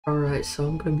Alright, so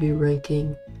I'm going to be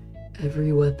ranking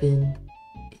every weapon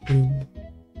in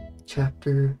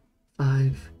Chapter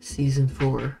 5, Season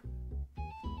 4.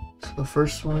 So the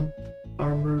first one,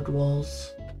 Armored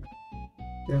Walls.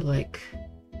 They're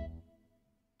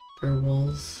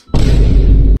walls.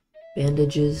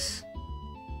 Bandages.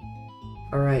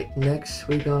 Alright, next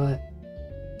we got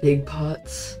Big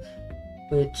Pots,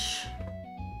 which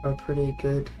are pretty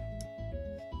good.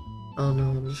 I don't know,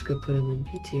 I'm just going to put them in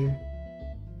B tier.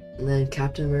 And then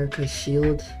Captain America's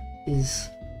shield is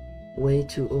way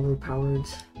too overpowered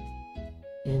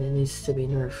and it needs to be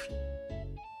nerfed.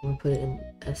 I'm gonna put it in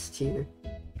S tier.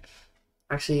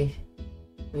 Actually,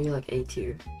 maybe like A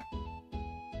tier.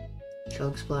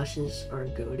 Chug splashes are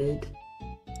goated.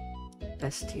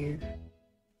 S tier.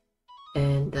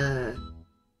 And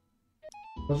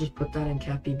I'll just put that in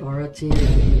Capybara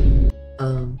tier.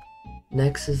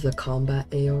 Next is the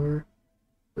combat AR,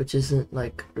 which isn't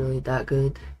like really that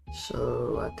good.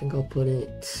 So I think I'll put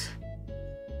it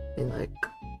in like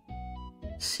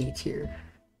C tier.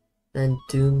 Then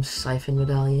Doom's Siphon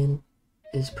Medallion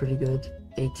is pretty good,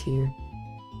 A tier.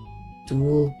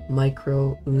 Dual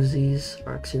Micro Uzis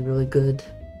are actually really good.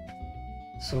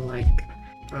 So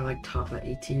are like top at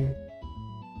A tier.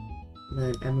 And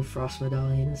then Emma Frost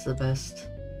Medallion is the best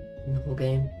in the whole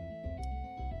game.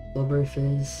 Blueberry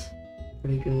Fizz,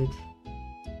 pretty good.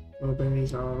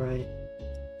 Blueberries are alright.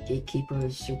 Gatekeeper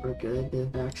is super good.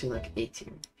 They're actually like A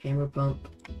tier. Hammer Pump,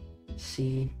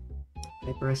 C.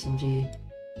 Hyper SMG,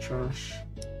 trash.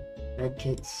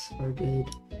 Medkits are good.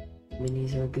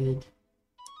 Minis are good.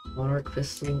 Monarch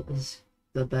Pistol is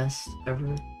the best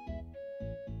ever.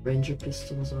 Ranger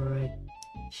Pistol is alright.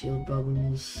 Shield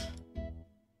Bubbles.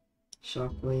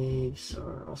 Shockwaves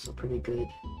are also pretty good.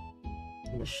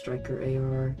 And the Striker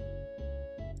AR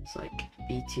is like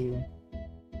B tier.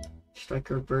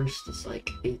 Striker Burst is like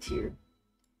A tier.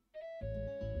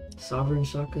 Sovereign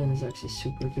Shotgun is actually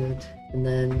super good. And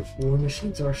then War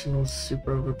Machine's Arsenal is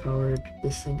super overpowered.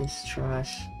 This thing is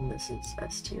trash, and this is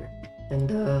S tier. And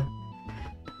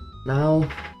now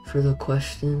for the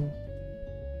question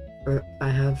I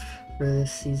have for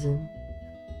this season.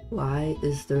 Why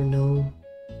is there no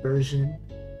version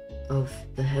of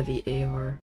the heavy AR